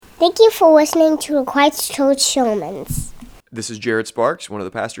Thank you for listening to Christ Church Sermons. This is Jared Sparks, one of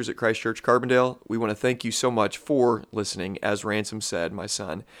the pastors at Christ Church Carbondale. We want to thank you so much for listening, as Ransom said, my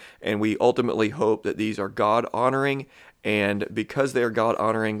son. And we ultimately hope that these are God-honoring, and because they are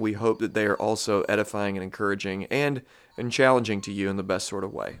God-honoring, we hope that they are also edifying and encouraging and challenging to you in the best sort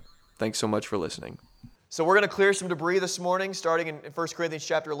of way. Thanks so much for listening. So we're going to clear some debris this morning, starting in 1 Corinthians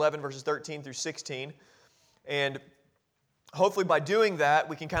chapter 11, verses 13 through 16. And hopefully by doing that,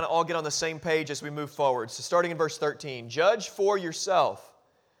 we can kind of all get on the same page as we move forward. So starting in verse 13, judge for yourself.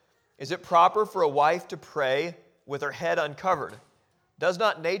 Is it proper for a wife to pray with her head uncovered? Does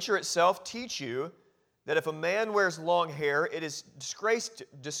not nature itself teach you that if a man wears long hair, it is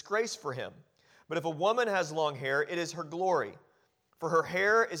disgrace for him? But if a woman has long hair, it is her glory, for her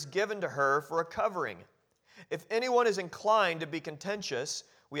hair is given to her for a covering. If anyone is inclined to be contentious,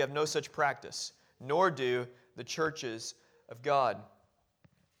 we have no such practice, nor do the churches of God.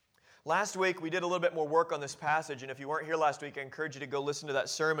 Last week, we did a little bit more work on this passage, and if you weren't here last week, I encourage you to go listen to that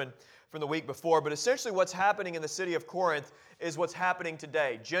sermon from the week before. But essentially what's happening in the city of Corinth is what's happening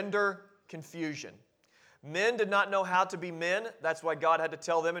today, gender confusion. Men did not know how to be men. That's why God had to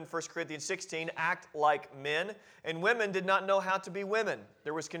tell them in 1 Corinthians 16, act like men. And women did not know how to be women.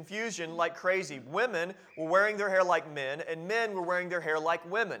 There was confusion like crazy. Women were wearing their hair like men, and men were wearing their hair like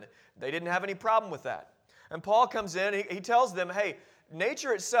women. They didn't have any problem with that. And Paul comes in, he tells them, hey,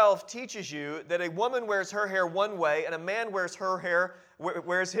 nature itself teaches you that a woman wears her hair one way and a man wears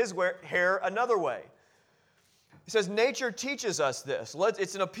his hair another way. He says nature teaches us this.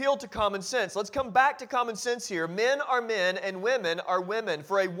 It's an appeal to common sense. Let's come back to common sense here. Men are men and women are women.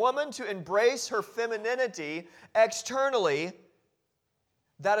 For a woman to embrace her femininity externally,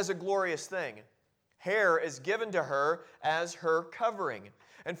 that is a glorious thing. Hair is given to her as her covering.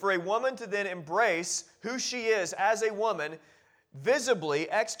 And for a woman to then embrace who she is as a woman, visibly,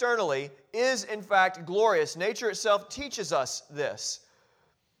 externally, is in fact glorious. Nature itself teaches us this.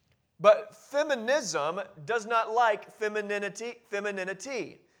 But feminism does not like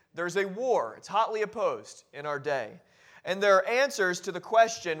femininity. There's a war. It's hotly opposed in our day. And there are answers to the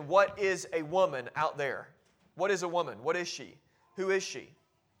question, what is a woman out there? What is a woman? What is she? Who is she?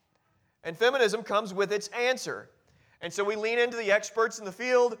 And feminism comes with its answer. And so we lean into the experts in the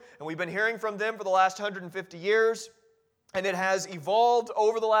field, and we've been hearing from them for the last 150 years. And it has evolved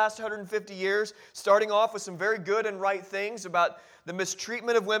over the last 150 years, starting off with some very good and right things about the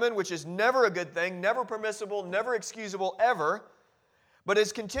mistreatment of women, which is never a good thing, never permissible, never excusable, ever. But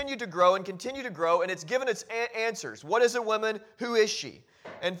it's continued to grow, and it's given its answers. What is a woman? Who is she?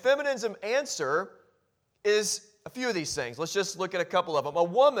 And feminism's answer is a few of these things. Let's just look at a couple of them. A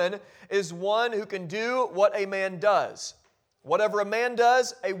woman is one who can do what a man does. Whatever a man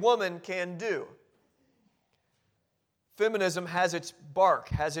does, a woman can do. Feminism has its bark,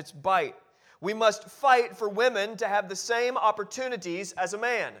 has its bite. We must fight for women to have the same opportunities as a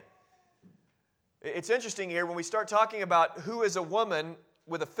man. It's interesting here when we start talking about who is a woman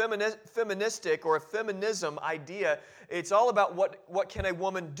with a feministic or a feminism idea, it's all about what can a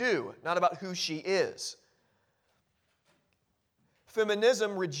woman do, not about who she is.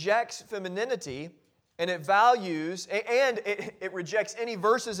 Feminism rejects femininity, and it values, and it rejects any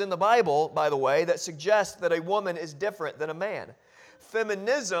verses in the Bible, by the way, that suggest that a woman is different than a man.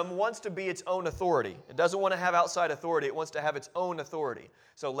 Feminism wants to be its own authority. It doesn't want to have outside authority. It wants to have its own authority.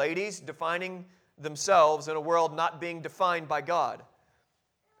 So ladies defining themselves in a world not being defined by God.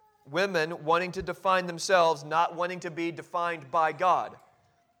 Women wanting to define themselves, not wanting to be defined by God.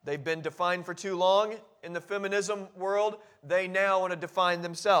 They've been defined for too long in the feminism world. They now want to define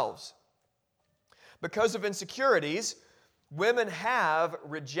themselves. Because of insecurities, women have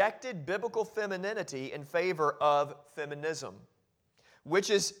rejected biblical femininity in favor of feminism, which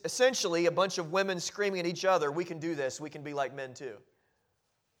is essentially a bunch of women screaming at each other, we can do this, we can be like men too.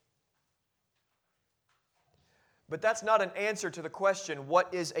 But that's not an answer to the question,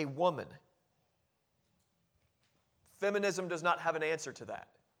 what is a woman? Feminism does not have an answer to that.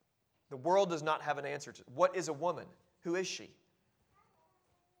 The world does not have an answer to what is a woman? Who is she?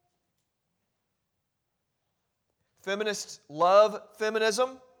 Feminists love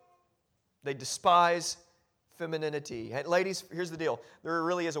feminism. They despise femininity. Hey, ladies, here's the deal. There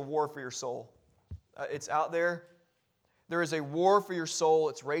really is a war for your soul. It's out there. There is a war for your soul.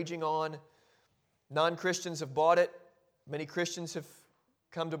 It's raging on. Non-Christians have bought it. Many Christians have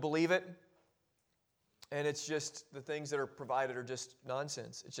come to believe it. And it's just the things that are provided are just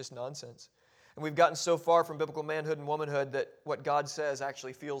nonsense. It's just nonsense. And we've gotten so far from biblical manhood and womanhood that what God says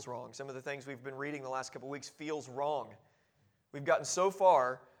actually feels wrong. Some of the things we've been reading the last couple of weeks feels wrong. We've gotten so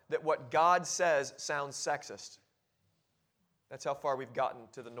far that what God says sounds sexist. That's how far we've gotten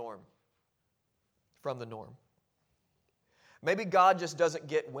to the norm, from the norm. Maybe God just doesn't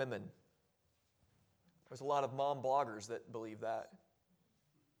get women. There's a lot of mom bloggers that believe that.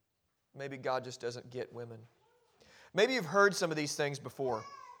 Maybe God just doesn't get women. Maybe you've heard some of these things before.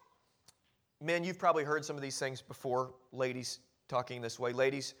 Men, you've probably heard some of these things before, ladies talking this way.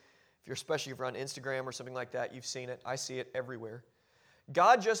 Ladies, especially if you're on Instagram or something like that, you've seen it. I see it everywhere.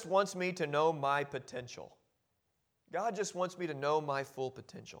 God just wants me to know my potential. God just wants me to know my full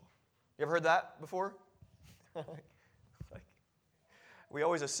potential. You ever heard that before? We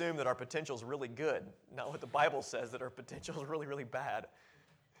always assume that our potential is really good, not what the Bible says, that our potential is really, really bad.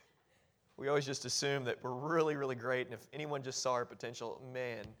 We always just assume that we're really, really great, and if anyone just saw our potential,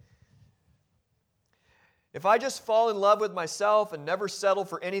 man. If I just fall in love with myself and never settle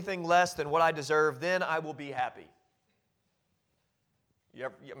for anything less than what I deserve, then I will be happy.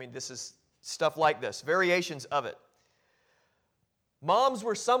 This is stuff like this, variations of it. Moms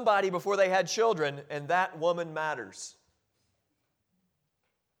were somebody before they had children, and that woman matters.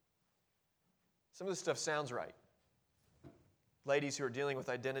 Some of this stuff sounds right. Ladies who are dealing with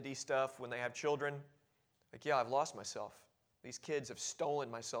identity stuff when they have children, I've lost myself. These kids have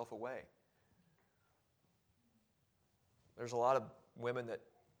stolen myself away. There's a lot of women that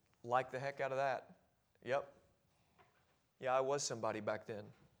like the heck out of that. Yep. Yeah, I was somebody back then.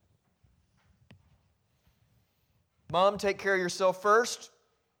 Mom, take care of yourself first.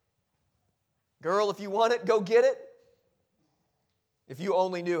 Girl, if you want it, go get it. If you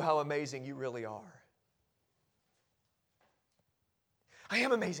only knew how amazing you really are. I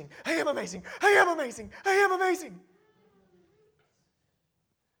am amazing. I am amazing. I am amazing. I am amazing.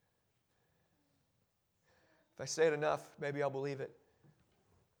 If I say it enough, maybe I'll believe it.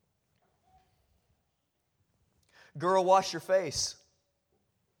 Girl, wash your face.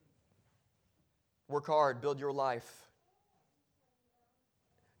 Work hard. Build your life.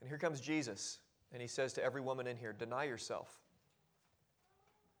 And here comes Jesus. And he says to every woman in here, deny yourself.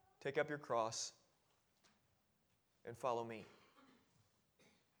 Take up your cross and follow me.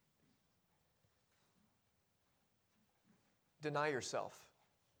 Deny yourself.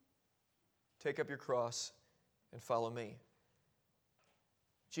 Take up your cross and follow me.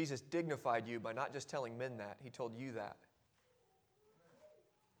 Jesus dignified you by not just telling men that, he told you that.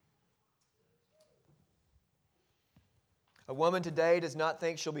 A woman today does not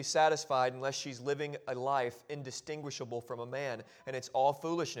think she'll be satisfied unless she's living a life indistinguishable from a man. And it's all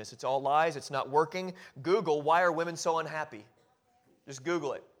foolishness. It's all lies. It's not working. Google, why are women so unhappy? Just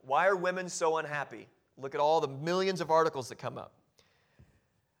Google it. Why are women so unhappy? Look at all the millions of articles that come up.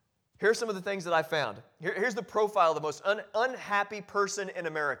 Here's some of the things that I found. Here's the profile of the most unhappy person in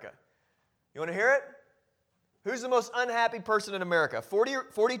America. You want to hear it? Who's the most unhappy person in America?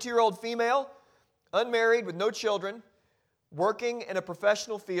 42-year-old female, unmarried with no children, working in a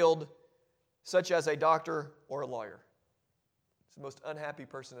professional field such as a doctor or a lawyer. It's the most unhappy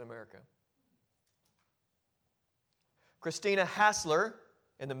person in America. Christina Hassler,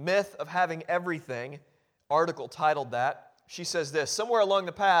 in The Myth of Having Everything, article titled that, she says this: somewhere along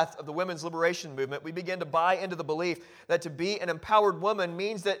the path of the women's liberation movement, we begin to buy into the belief that to be an empowered woman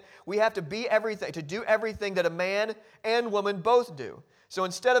means that we have to be everything, to do everything that a man and woman both do. So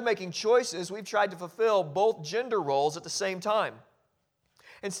instead of making choices, we've tried to fulfill both gender roles at the same time.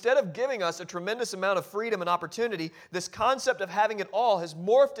 Instead of giving us a tremendous amount of freedom and opportunity, this concept of having it all has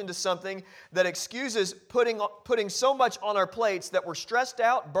morphed into something that excuses putting so much on our plates that we're stressed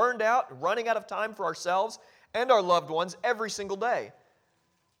out, burned out, running out of time for ourselves and our loved ones every single day.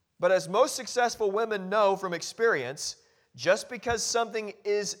 But as most successful women know from experience, just because something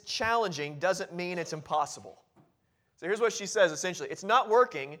is challenging doesn't mean it's impossible. So here's what she says essentially. It's not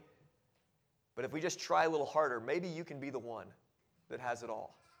working, but if we just try a little harder, maybe you can be the one that has it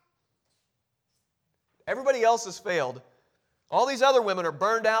all. Everybody else has failed. All these other women are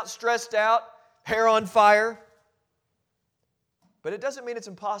burned out, stressed out, hair on fire. But it doesn't mean it's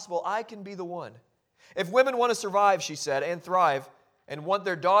impossible. I can be the one. If women want to survive, she said, and thrive, and want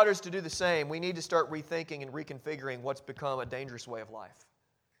their daughters to do the same, we need to start rethinking and reconfiguring what's become a dangerous way of life.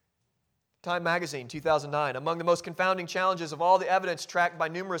 Time magazine, 2009, among the most confounding challenges of all the evidence tracked by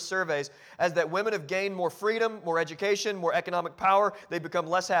numerous surveys, as that women have gained more freedom, more education, more economic power, they become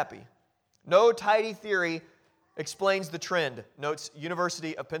less happy. No tidy theory explains the trend, notes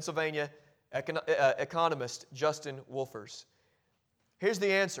University of Pennsylvania economist Justin Wolfers. Here's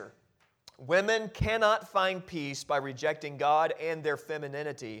the answer. Women cannot find peace by rejecting God and their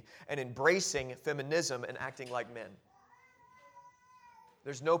femininity and embracing feminism and acting like men.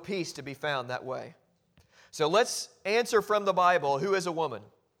 There's no peace to be found that way. So let's answer from the Bible, who is a woman?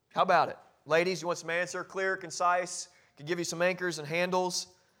 How about it? Ladies, you want some answer? Clear, concise, Could give you some anchors and handles.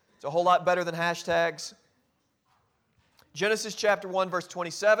 It's a whole lot better than hashtags. Genesis chapter 1, verse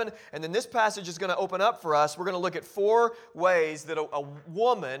 27. And then this passage is going to open up for us. We're going to look at 4 ways that a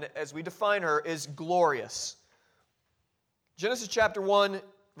woman, as we define her, is glorious. Genesis chapter 1,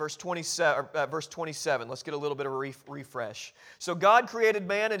 verse 27. Let's get a little bit of a refresh. So God created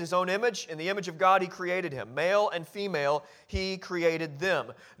man in His own image. In the image of God He created him. Male and female He created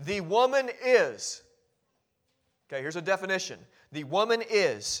them. The woman is. Okay, here's a definition. The woman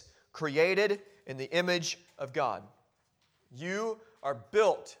is created in the image of God. You are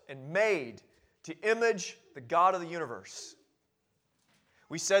built and made to image the God of the universe.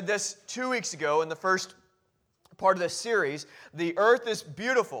 We said this 2 weeks ago in the first part of this series. The earth is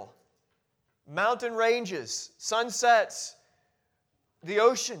beautiful. Mountain ranges, sunsets, the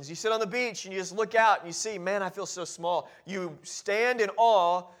oceans. You sit on the beach and you just look out and you see, man, I feel so small. You stand in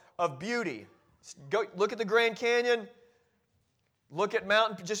awe of beauty. Go look at the Grand Canyon. Look at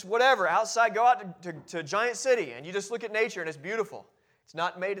mountain, just whatever, outside, go out to a giant city, and you just look at nature, and it's beautiful. It's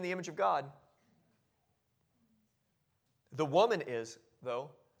not made in the image of God. The woman is, though.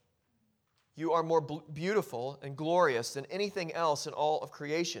 You are more beautiful and glorious than anything else in all of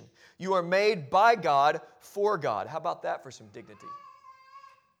creation. You are made by God for God. How about that for some dignity?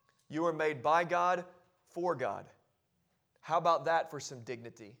 You are made by God for God. How about that for some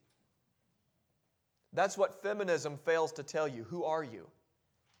dignity? That's what feminism fails to tell you. Who are you?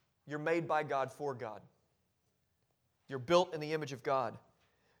 You're made by God for God. You're built in the image of God.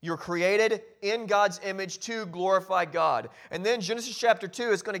 You're created in God's image to glorify God. And then Genesis chapter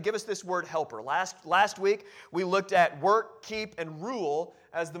 2 is going to give us this word helper. Last week we looked at work, keep, and rule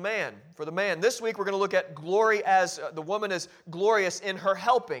as the man, for the man. This week we're going to look at glory as the woman is glorious in her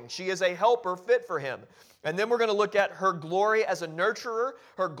helping. She is a helper fit for him. And then we're going to look at her glory as a nurturer,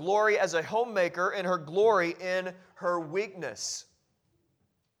 her glory as a homemaker, and her glory in her weakness.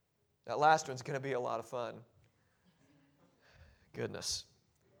 That last one's going to be a lot of fun. Goodness.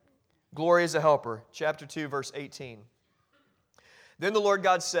 Glory as a helper, chapter 2, verse 18. Then the Lord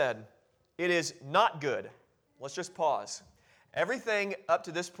God said, "It is not good." Let's just pause. Everything up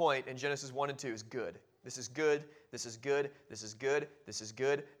to this point in Genesis 1 and 2 is good. This is good, this is good, this is good, this is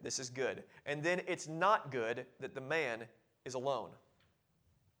good, this is good. And then it's not good that the man is alone.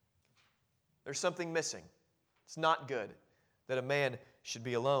 There's something missing. It's not good that a man should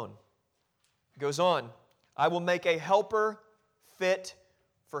be alone. It goes on, "I will make a helper fit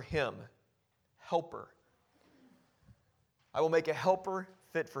for him." Helper. I will make a helper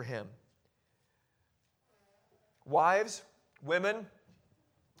fit for him. Wives, women,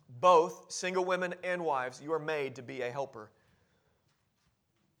 both, single women and wives, you are made to be a helper.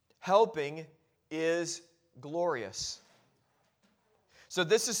 Helping is glorious. So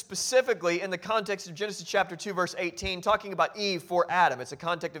this is specifically in the context of Genesis chapter 2, verse 18, talking about Eve for Adam. It's a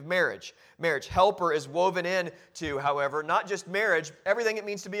context of marriage. Marriage. Helper is woven into, however, not just marriage, everything it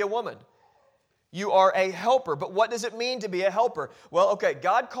means to be a woman. You are a helper. But what does it mean to be a helper? Well, okay,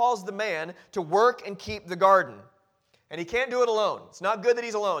 God calls the man to work and keep the garden. And he can't do it alone. It's not good that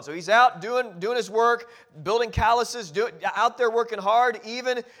he's alone. So he's out doing his work, building calluses, out there working hard,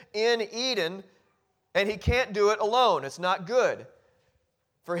 even in Eden, and he can't do it alone. It's not good.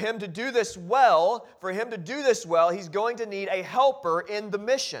 For him to do this well, he's going to need a helper in the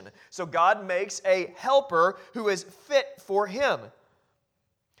mission. So God makes a helper who is fit for him.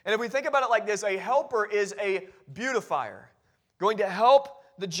 And if we think about it like this, a helper is a beautifier, going to help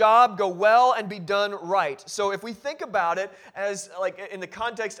the job go well and be done right. So if we think about it as like in the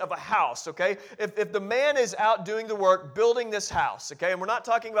context of a house, okay? If the man is out doing the work, building this house, okay? And we're not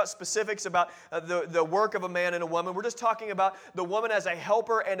talking about specifics about the work of a man and a woman. We're just talking about the woman as a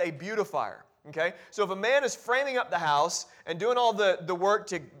helper and a beautifier, okay? So if a man is framing up the house and doing all the work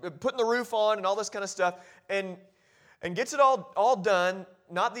to putting the roof on and all this kind of stuff and gets it all done,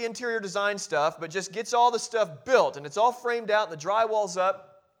 not the interior design stuff, but just gets all the stuff built and it's all framed out and the drywall's up,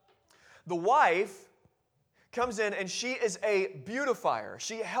 the wife comes in and she is a beautifier.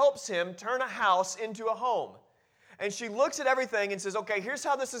 She helps him turn a house into a home. And she looks at everything and says, okay, here's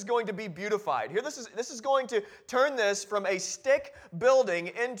how this is going to be beautified. Here, this is going to turn this from a stick building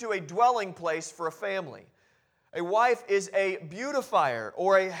into a dwelling place for a family. A wife is a beautifier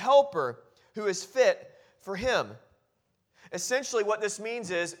or a helper who is fit for him. Essentially what this means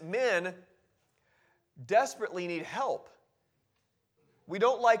is men desperately need help. We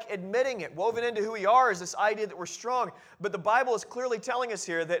don't like admitting it. Woven into who we are is this idea that we're strong. But the Bible is clearly telling us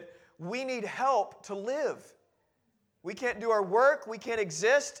here that we need help to live. We can't do our work. We can't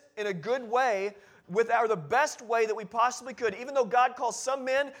exist in a good way the best way that we possibly could. Even though God calls some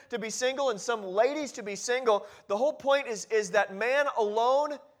men to be single and some ladies to be single, the whole point is that man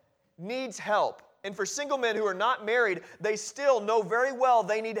alone needs help. And for single men who are not married, they still know very well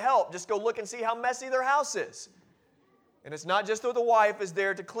they need help. Just go look and see how messy their house is. And it's not just that the wife is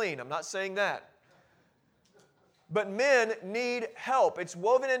there to clean. I'm not saying that. But men need help. It's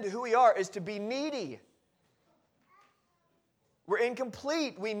woven into who we are, is to be needy. We're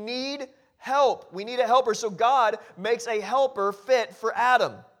incomplete. We need help. We need a helper. So God makes a helper fit for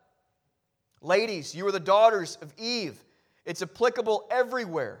Adam. Ladies, you are the daughters of Eve. It's applicable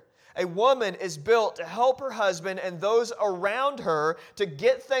everywhere. A woman is built to help her husband and those around her to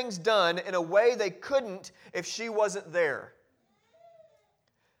get things done in a way they couldn't if she wasn't there.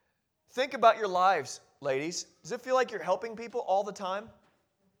 Think about your lives, ladies. Does it feel like you're helping people all the time?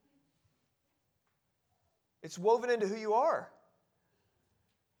 It's woven into who you are.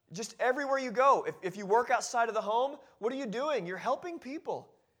 Just everywhere you go. If you work outside of the home, what are you doing? You're helping people.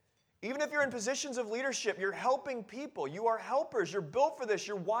 Even if you're in positions of leadership, you're helping people. You are helpers. You're built for this.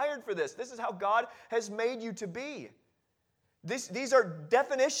 You're wired for this. This is how God has made you to be. These are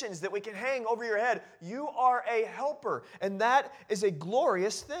definitions that we can hang over your head. You are a helper, and that is a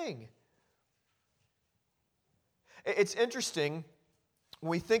glorious thing. It's interesting when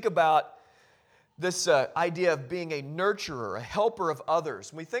we think about this idea of being a nurturer, a helper of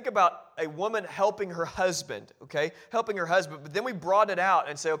others. When we think about a woman helping her husband, okay, helping her husband, but then we broaden it out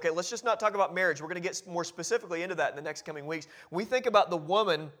and say, okay, let's just not talk about marriage. We're going to get more specifically into that in the next coming weeks. When we think about the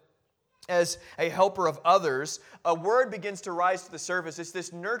woman as a helper of others, a word begins to rise to the surface. It's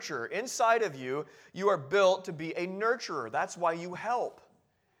this nurturer. Inside of you, you are built to be a nurturer. That's why you help.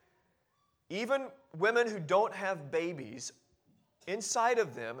 Even women who don't have babies, inside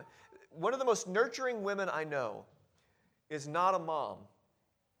of them, one of the most nurturing women I know is not a mom.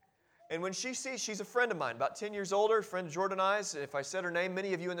 And when she sees, she's a friend of mine, about 10 years older, friend of Jordan and I's. If I said her name,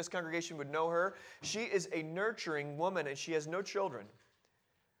 many of you in this congregation would know her. She is a nurturing woman, and she has no children.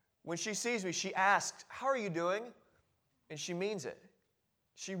 When she sees me, she asks, "How are you doing?" And she means it.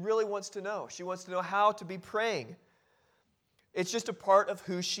 She really wants to know. She wants to know how to be praying. It's just a part of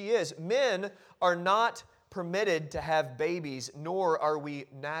who she is. Men are not permitted to have babies, nor are we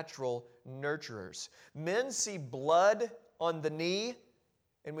natural nurturers. Men see blood on the knee,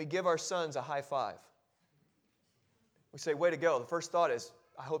 and we give our sons a high five. We say, "Way to go." The first thought is,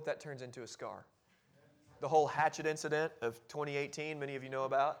 I hope that turns into a scar. The whole hatchet incident of 2018, many of you know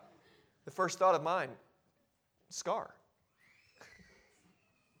about. The first thought of mine, scar.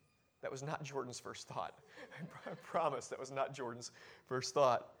 That was not Jordan's first thought. I promise that was not Jordan's first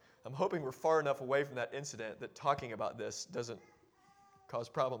thought. I'm hoping we're far enough away from that incident that talking about this doesn't cause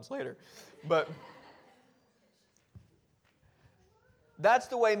problems later. But that's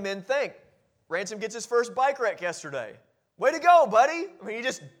the way men think. Ransom gets his first bike wreck yesterday. Way to go, buddy. I mean, he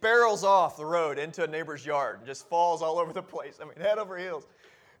just barrels off the road into a neighbor's yard and just falls all over the place. I mean, head over heels.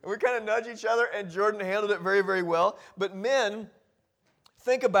 And we kind of nudge each other, and Jordan handled it very, very well. But men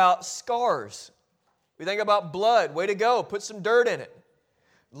think about scars. We think about blood. Way to go. Put some dirt in it.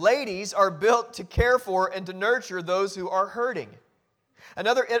 Ladies are built to care for and to nurture those who are hurting.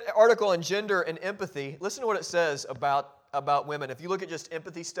 Another article on gender and empathy, listen to what it says about women. If you look at just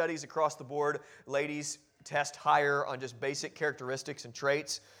empathy studies across the board, ladies test higher on just basic characteristics and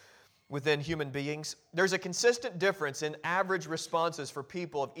traits within human beings. There's a consistent difference in average responses for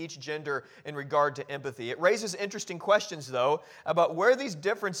people of each gender in regard to empathy. It raises interesting questions, though, about where these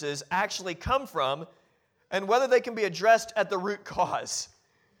differences actually come from and whether they can be addressed at the root cause.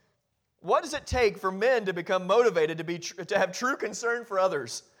 What does it take for men to become motivated to have true concern for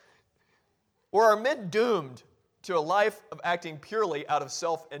others? Or are men doomed to a life of acting purely out of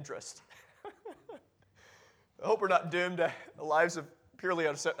self-interest? I hope we're not doomed to lives of purely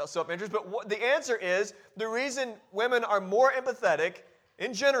out of self-interest, but the answer is the reason women are more empathetic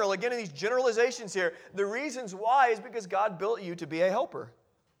in general, again in these generalizations here, the reasons why is because God built you to be a helper.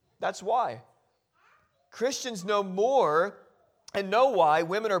 That's why. Christians know more and know why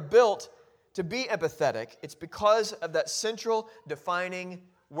women are built to be empathetic. It's because of that central defining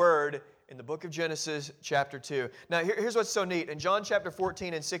word in the book of Genesis chapter 2. Now here's what's so neat. In John chapter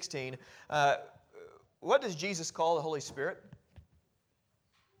 14 and 16, what does Jesus call the Holy Spirit?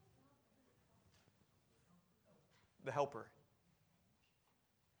 The helper.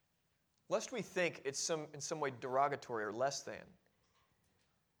 Lest we think it's in some way derogatory or less than.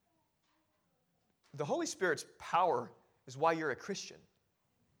 The Holy Spirit's power is why you're a Christian.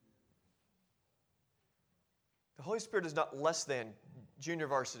 The Holy Spirit is not less than junior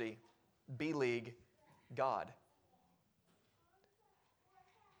varsity, B-League, God.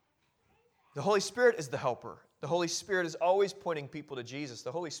 The Holy Spirit is the helper. The Holy Spirit is always pointing people to Jesus.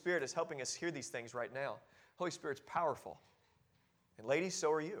 The Holy Spirit is helping us hear these things right now. The Holy Spirit's powerful. And ladies,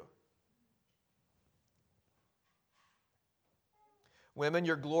 so are you. Women,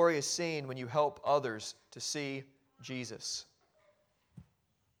 your glory is seen when you help others to see Jesus.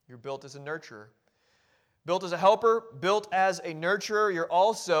 You're built as a nurturer. Built as a helper, built as a nurturer,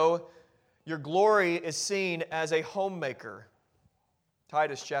 your glory is seen as a homemaker.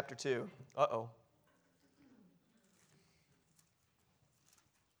 Titus chapter 2.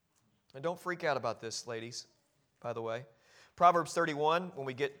 And don't freak out about this, ladies, by the way. Proverbs 31, when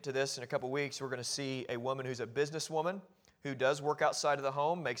we get to this in a couple weeks, we're going to see a woman who's a businesswoman who does work outside of the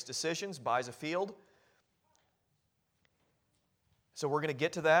home, makes decisions, buys a field. So we're going to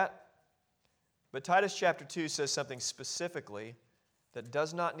get to that. But Titus chapter 2 says something specifically that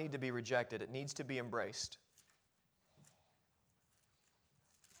does not need to be rejected. It needs to be embraced.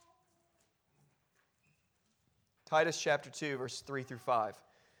 Titus chapter 2, verse 3 through 5.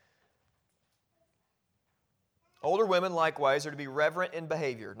 Older women likewise are to be reverent in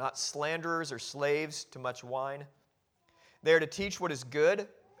behavior, not slanderers or slaves to much wine. They are to teach what is good,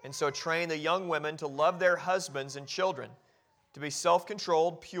 and so train the young women to love their husbands and children, to be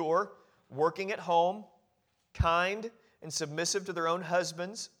self-controlled, pure, working at home, kind, and submissive to their own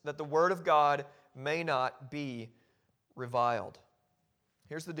husbands, that the word of God may not be reviled.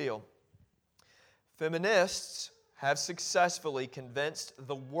 Here's the deal. Feminists have successfully convinced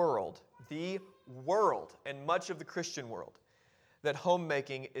the world, and much of the Christian world, that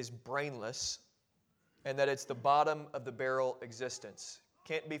homemaking is brainless and that it's the bottom of the barrel existence.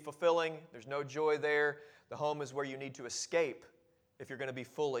 Can't be fulfilling. There's no joy there. The home is where you need to escape if you're going to be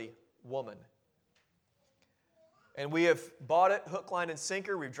fully woman. And we have bought it hook, line, and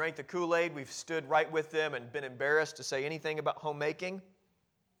sinker. We've drank the Kool-Aid. We've stood right with them and been embarrassed to say anything about homemaking.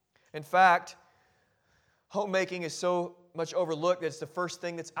 In fact, homemaking is so much overlooked that it's the first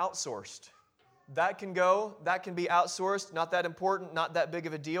thing that's outsourced. That can go, that can be outsourced, not that important, not that big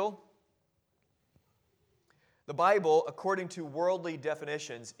of a deal. The Bible, according to worldly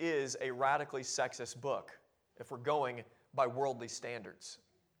definitions, is a radically sexist book, if we're going by worldly standards.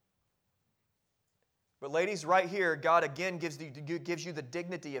 But ladies, right here, God again gives you the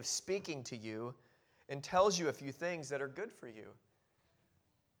dignity of speaking to you and tells you a few things that are good for you.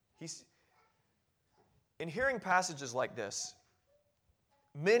 In hearing passages like this,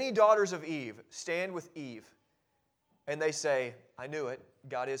 many daughters of Eve stand with Eve and they say, I knew it,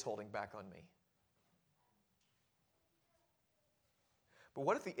 God is holding back on me. But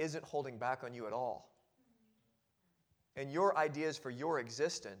what if He isn't holding back on you at all? And your ideas for your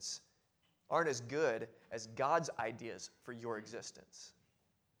existence aren't as good as God's ideas for your existence.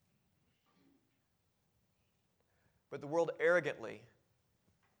 But the world arrogantly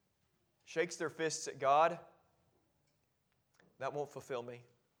shakes their fists at God. That won't fulfill me.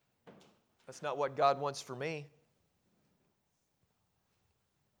 That's not what God wants for me.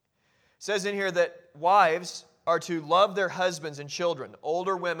 It says in here that wives are to love their husbands and children.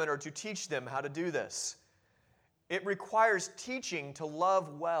 Older women are to teach them how to do this. It requires teaching to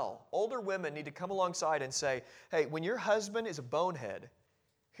love well. Older women need to come alongside and say, hey, when your husband is a bonehead,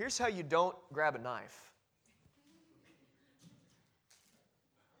 here's how you don't grab a knife.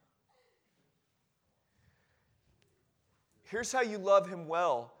 Here's how you love him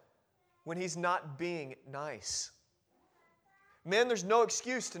well when he's not being nice. Men, there's no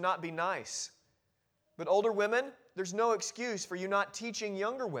excuse to not be nice. But older women, there's no excuse for you not teaching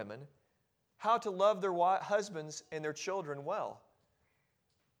younger women how to love their husbands and their children well.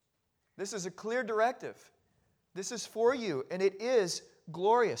 This is a clear directive. This is for you, and it is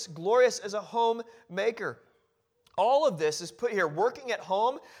glorious. Glorious as a homemaker. All of this is put here. Working at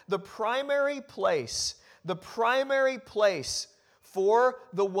home, the primary place for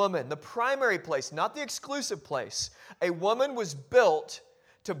the woman, the primary place, not the exclusive place. A woman was built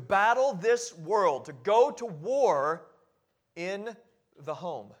to battle this world, to go to war in the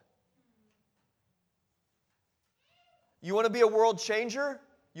home. You want to be a world changer?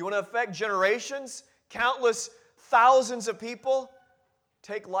 You want to affect generations? Countless thousands of people?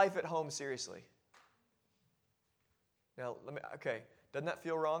 Take life at home seriously. Now, doesn't that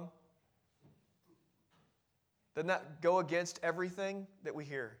feel wrong? Doesn't that go against everything that we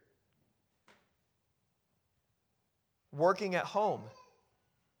hear? Working at home.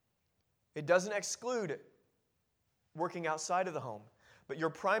 It doesn't exclude working outside of the home. But your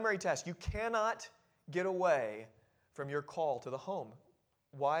primary task, you cannot get away from your call to the home.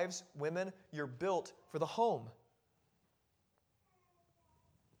 Wives, women, you're built for the home.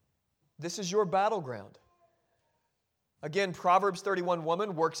 This is your battleground. Again, Proverbs 31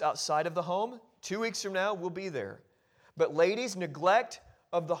 woman works outside of the home. 2 weeks from now, we'll be there. But ladies, neglect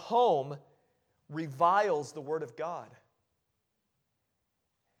of the home reviles the Word of God.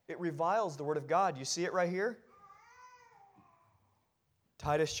 It reviles the Word of God. You see it right here?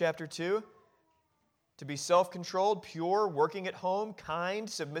 Titus chapter 2. To be self-controlled, pure, working at home, kind,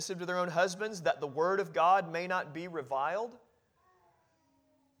 submissive to their own husbands, that the Word of God may not be reviled.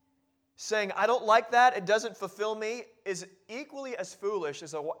 Saying, I don't like that, it doesn't fulfill me, is equally as foolish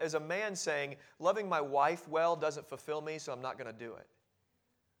as a man saying, loving my wife well doesn't fulfill me, so I'm not going to do it.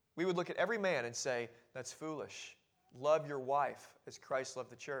 We would look at every man and say, that's foolish. Love your wife as Christ loved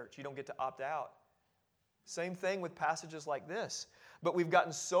the church. You don't get to opt out. Same thing with passages like this. But we've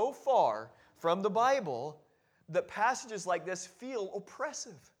gotten so far from the Bible that passages like this feel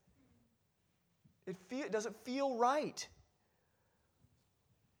oppressive. It doesn't feel right.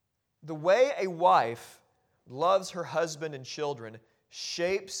 The way a wife loves her husband and children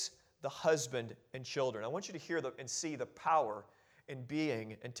shapes the husband and children. I want you to hear and see the power in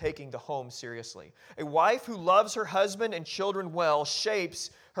being and taking the home seriously. A wife who loves her husband and children well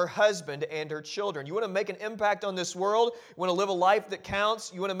shapes her husband and her children. You want to make an impact on this world? You want to live a life that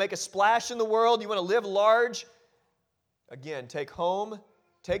counts? You want to make a splash in the world? You want to live large? Again, take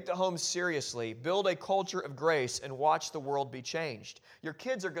the home seriously. Build a culture of grace and watch the world be changed. Your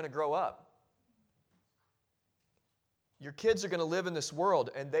kids are going to grow up. Your kids are going to live in this world,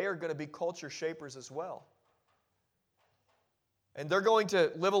 and they are going to be culture shapers as well. And they're going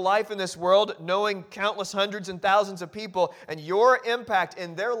to live a life in this world knowing countless hundreds and thousands of people, and your impact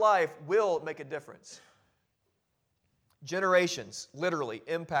in their life will make a difference. Generations, literally,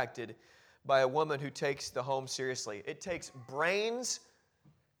 impacted by a woman who takes the home seriously. It takes brains,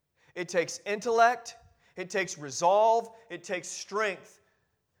 it takes intellect, it takes resolve, it takes strength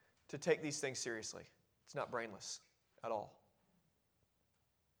to take these things seriously. It's not brainless at all.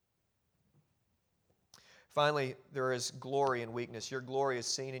 Finally, there is glory in weakness. Your glory is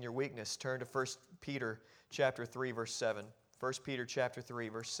seen in your weakness. Turn to 1 Peter chapter 3, verse 7. 1 Peter chapter 3,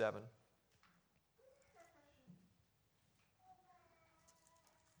 verse 7.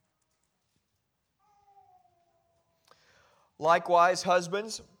 Likewise,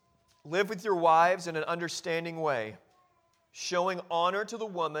 husbands, live with your wives in an understanding way, showing honor to the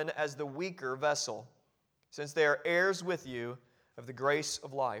woman as the weaker vessel, since they are heirs with you of the grace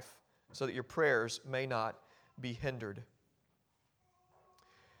of life, so that your prayers may not be hindered.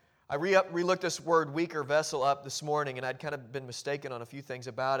 I re-looked this word weaker vessel up this morning, and I'd kind of been mistaken on a few things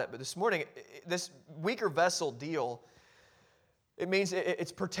about it. But this morning, this weaker vessel deal, it means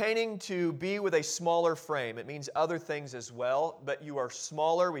it's pertaining to be with a smaller frame. It means other things as well, but you are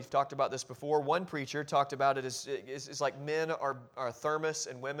smaller. We've talked about this before. One preacher talked about it as it's like men are a thermos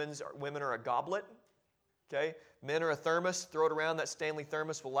and women are a goblet. Okay? Men are a thermos. Throw it around. That Stanley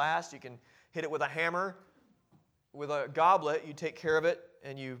thermos will last. You can hit it with a hammer. With a goblet, you take care of it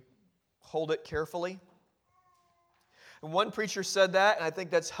and you hold it carefully. And one preacher said that, and I think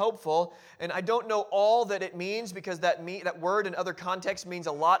that's helpful. And I don't know all that it means because that word in other contexts means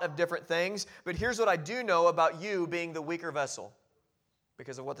a lot of different things. But here's what I do know about you being the weaker vessel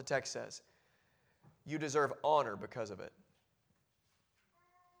because of what the text says. You deserve honor because of it.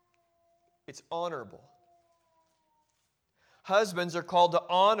 It's honorable. Husbands are called to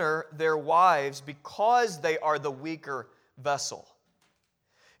honor their wives because they are the weaker vessel.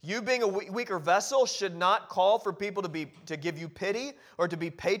 You being a weaker vessel should not call for people to give you pity or to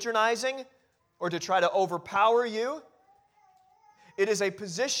be patronizing or to try to overpower you. It is a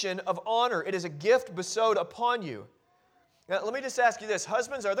position of honor. It is a gift bestowed upon you. Now, let me just ask you this.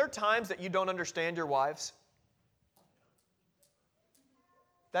 Husbands, are there times that you don't understand your wives?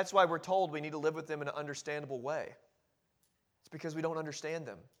 That's why we're told we need to live with them in an understandable way. It's because we don't understand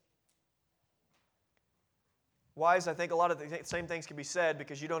them. Wives, I think a lot of the same things can be said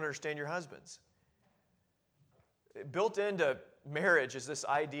because you don't understand your husbands. Built into marriage is this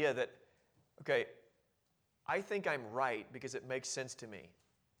idea that, okay, I think I'm right because it makes sense to me.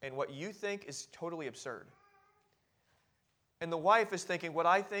 And what you think is totally absurd. And the wife is thinking what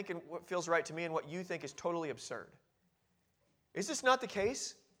I think and what feels right to me and what you think is totally absurd. Is this not the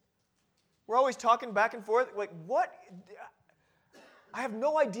case? We're always talking back and forth. Like, what? I have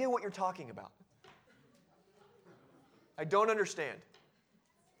no idea what you're talking about. I don't understand.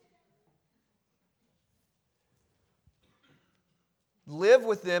 Live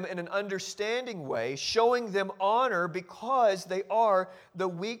with them in an understanding way, showing them honor because they are the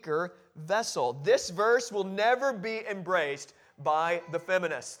weaker vessel. This verse will never be embraced by the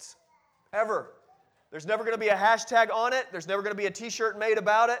feminists. Ever. There's never going to be a hashtag on it. There's never going to be a t-shirt made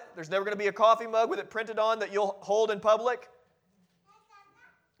about it. There's never going to be a coffee mug with it printed on that you'll hold in public.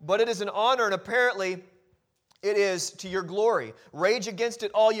 But it is an honor, and apparently it is to your glory. Rage against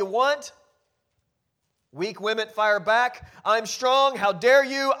it all you want. Weak women fire back. I'm strong. How dare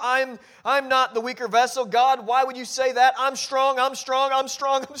you? I'm not the weaker vessel. God, why would you say that? I'm strong. I'm strong. I'm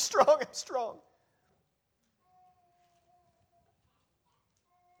strong. I'm strong. I'm strong.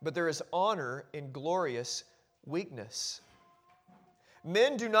 But there is honor in glorious weakness.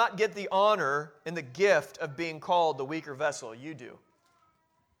 Men do not get the honor and the gift of being called the weaker vessel. You do.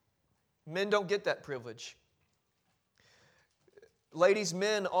 Men don't get that privilege. Ladies,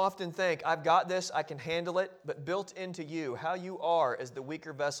 men often think, I've got this, I can handle it, but built into you, how you are as the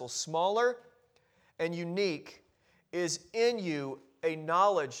weaker vessel, smaller and unique, is in you a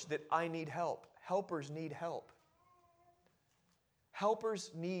knowledge that I need help. Helpers need help.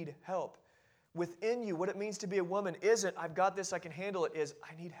 Helpers need help. Within you, what it means to be a woman isn't, I've got this, I can handle it, is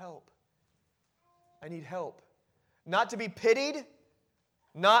I need help. I need help. Not to be pitied,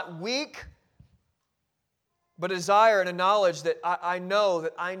 not weak, but a desire and a knowledge that I know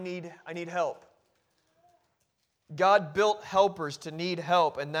that I need help. God built helpers to need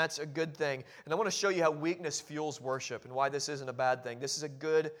help, and that's a good thing. And I want to show you how weakness fuels worship and why this isn't a bad thing. This is a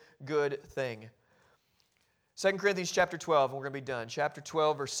good thing. 2 Corinthians chapter 12, and we're going to be done. Chapter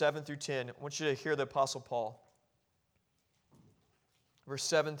 12, verse 7 through 10. I want you to hear the Apostle Paul. Verse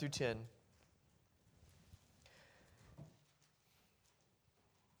 7 through 10.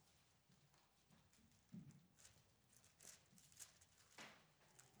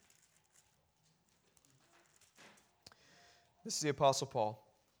 This is the Apostle Paul.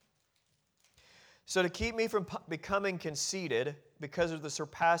 So to keep me from becoming conceited, because of the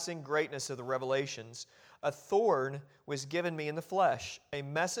surpassing greatness of the revelations, a thorn was given me in the flesh, a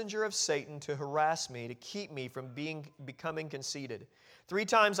messenger of Satan to harass me, to keep me from becoming conceited. 3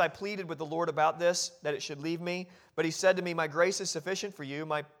 times I pleaded with the Lord about this, that it should leave me. But He said to me, my grace is sufficient for you.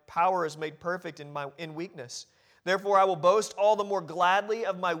 My power is made perfect in weakness. Therefore I will boast all the more gladly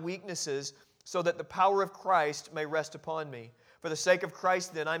of my weaknesses, so that the power of Christ may rest upon me. For the sake of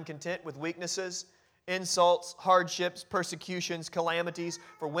Christ, then, I'm content with weaknesses, insults, hardships, persecutions, calamities.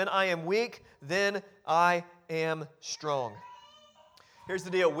 For when I am weak, then I am strong. Here's the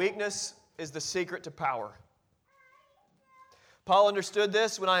deal. Weakness is the secret to power. Paul understood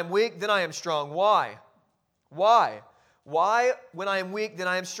this. When I am weak, then I am strong. Why? Why? Why, when I am weak, then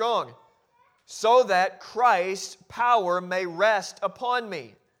I am strong? So that Christ's power may rest upon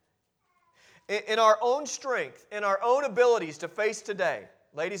me. In our own strength, in our own abilities to face today,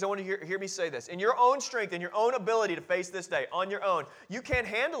 ladies, I want to hear me say this. In your own strength, in your own ability to face this day, on your own, you can't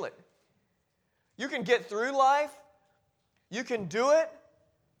handle it. You can get through life, you can do it,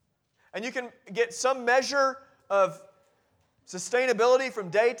 and you can get some measure of sustainability from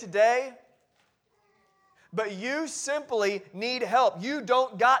day to day, but you simply need help. You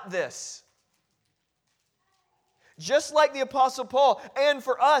don't got this. Just like the Apostle Paul, and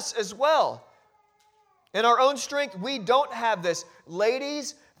for us as well. In our own strength, we don't have this.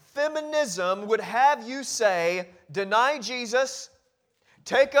 Ladies, feminism would have you say, deny Jesus,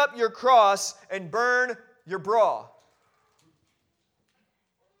 take up your cross, and burn your bra.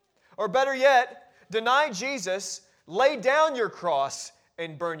 Or better yet, deny Jesus, lay down your cross,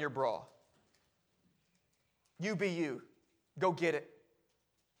 and burn your bra. You be you. Go get it.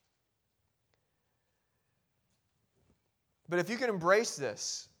 But if you can embrace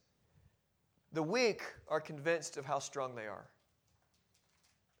this, the weak are convinced of how strong they are.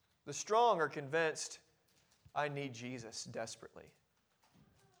 The strong are convinced, I need Jesus desperately.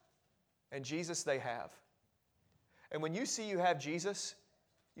 And Jesus they have. And when you see you have Jesus,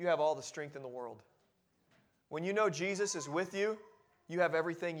 you have all the strength in the world. When you know Jesus is with you, you have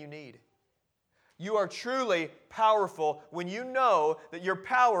everything you need. You are truly powerful when you know that your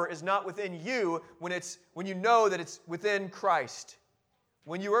power is not within you, when you know that it's within Christ.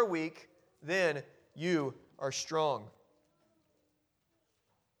 When you are weak, then you are strong.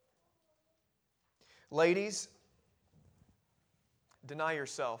 Ladies, deny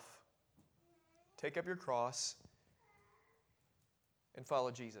yourself. Take up your cross and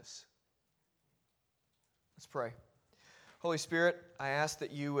follow Jesus. Let's pray. Holy Spirit, I ask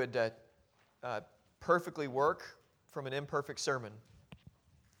that you would perfectly work from an imperfect sermon.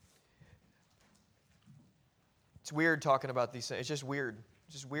 It's weird talking about these things. It's just weird.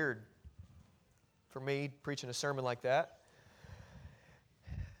 It's just weird for me preaching a sermon like that.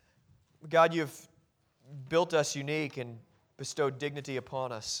 God, you've built us unique and bestowed dignity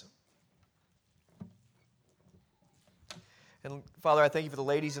upon us. And Father, I thank you for the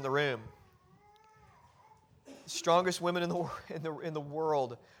ladies in the room. strongest women in the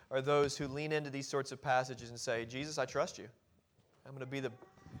world are those who lean into these sorts of passages and say, Jesus, I trust you. I'm going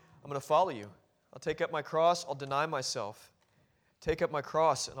to follow you. I'll take up my cross, I'll deny myself. Take up my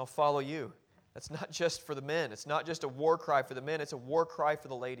cross and I'll follow you. That's not just for the men. It's not just a war cry for the men, it's a war cry for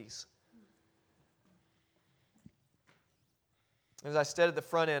the ladies. As I said at the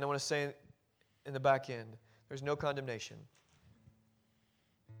front end, I want to say in the back end, there's no condemnation.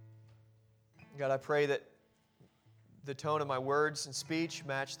 God, I pray that the tone of my words and speech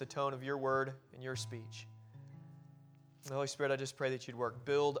match the tone of your word and your speech. And Holy Spirit, I just pray that you'd work.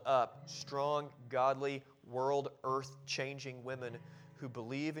 Build up strong, godly, world, earth-changing women who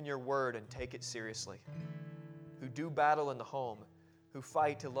believe in your word and take it seriously, who do battle in the home, who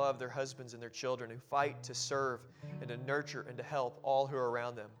fight to love their husbands and their children, who fight to serve and to nurture and to help all who are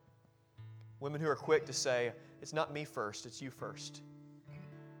around them. Women who are quick to say, it's not me first, it's you first.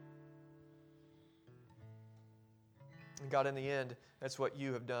 And God, in the end, that's what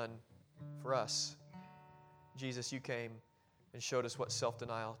you have done for us. Jesus, you came and showed us what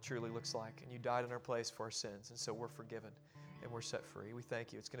self-denial truly looks like, and you died in our place for our sins, and so we're forgiven and we're set free. We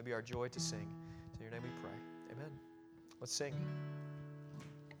thank you. It's going to be our joy to sing. In your name we pray. Amen. Let's sing.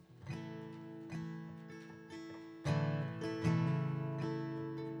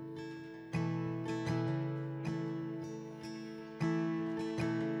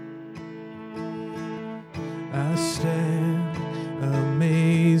 I stand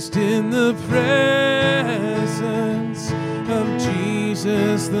amazed in the presence of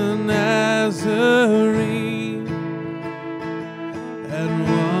Jesus the Nazarene, and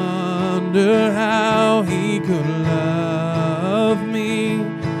wonder how he could love me,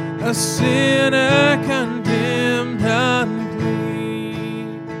 a sinner condemned unclean.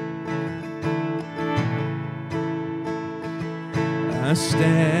 I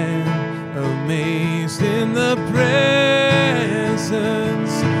stand amazed in the presence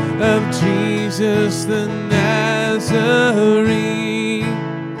of Jesus the Nazarene,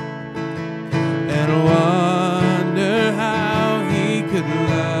 and wonder how he could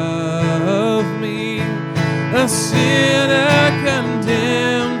love me, a sinner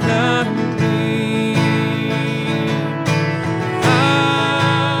condemned unclean.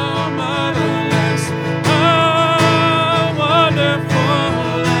 How marvelous, how wonderful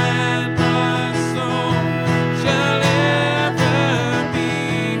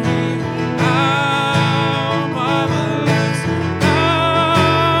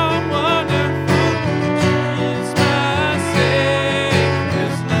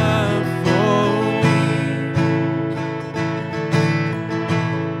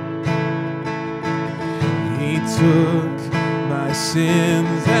took my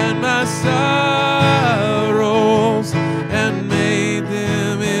sins and my sorrows and made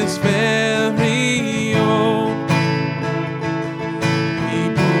them his very own. He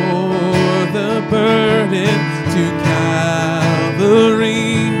bore the burden to Calvary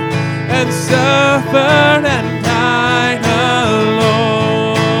and suffered and died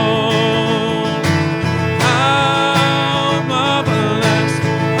alone. How marvelous,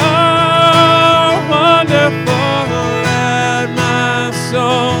 how wonderful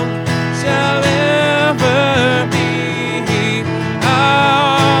song shall ever be.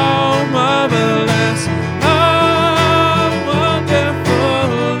 How marvelous, how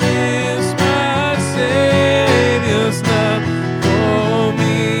wonderful is my Savior's love for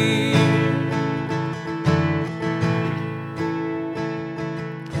me.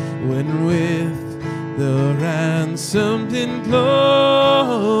 When with the ransomed in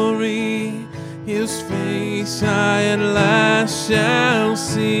glory his face I at last shall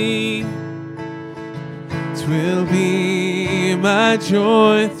see, 'twill be my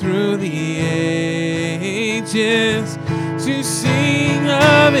joy through the ages to sing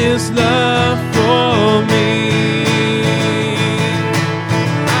of his love